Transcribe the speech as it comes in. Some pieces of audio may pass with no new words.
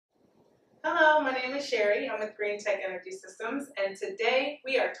Hello, my name is Sherry. I'm with Green Tech Energy Systems, and today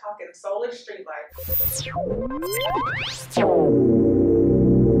we are talking solar streetlights.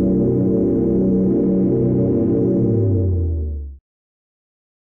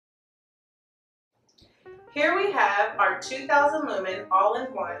 Here we have our 2000 lumen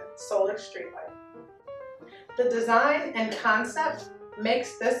all-in-one solar streetlight. The design and concept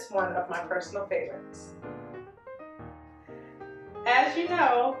makes this one of my personal favorites. As you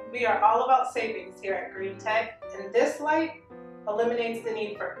know, we are all about savings here at Green Tech, and this light eliminates the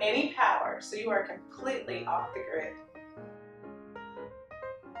need for any power, so you are completely off the grid.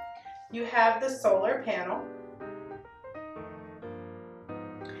 You have the solar panel.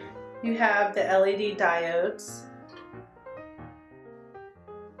 You have the LED diodes,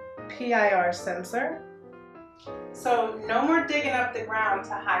 PIR sensor. So no more digging up the ground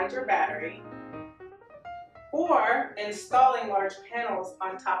to hide your battery or installing large panels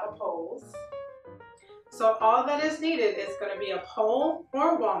on top of poles. So all that is needed is going to be a pole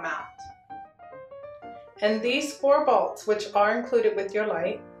or wall mount. And these 4 bolts, which are included with your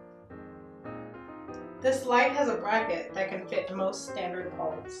light. This light has a bracket that can fit most standard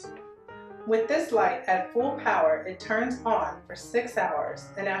poles. With this light at full power, it turns on for 6 hours,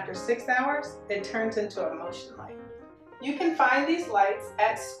 and after 6 hours, it turns into a motion light. You can find these lights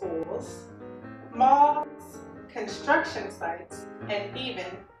at schools, malls, construction sites, and even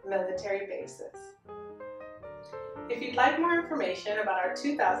military bases. If you'd like more information about our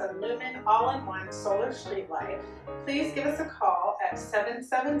 2000 lumen all-in-one solar street light, please give us a call at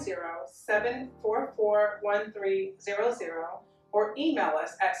 770-744-1300 or email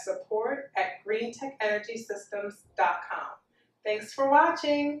us at support@greentechEnergySystems.com. Thanks for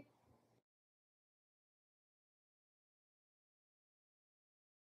watching.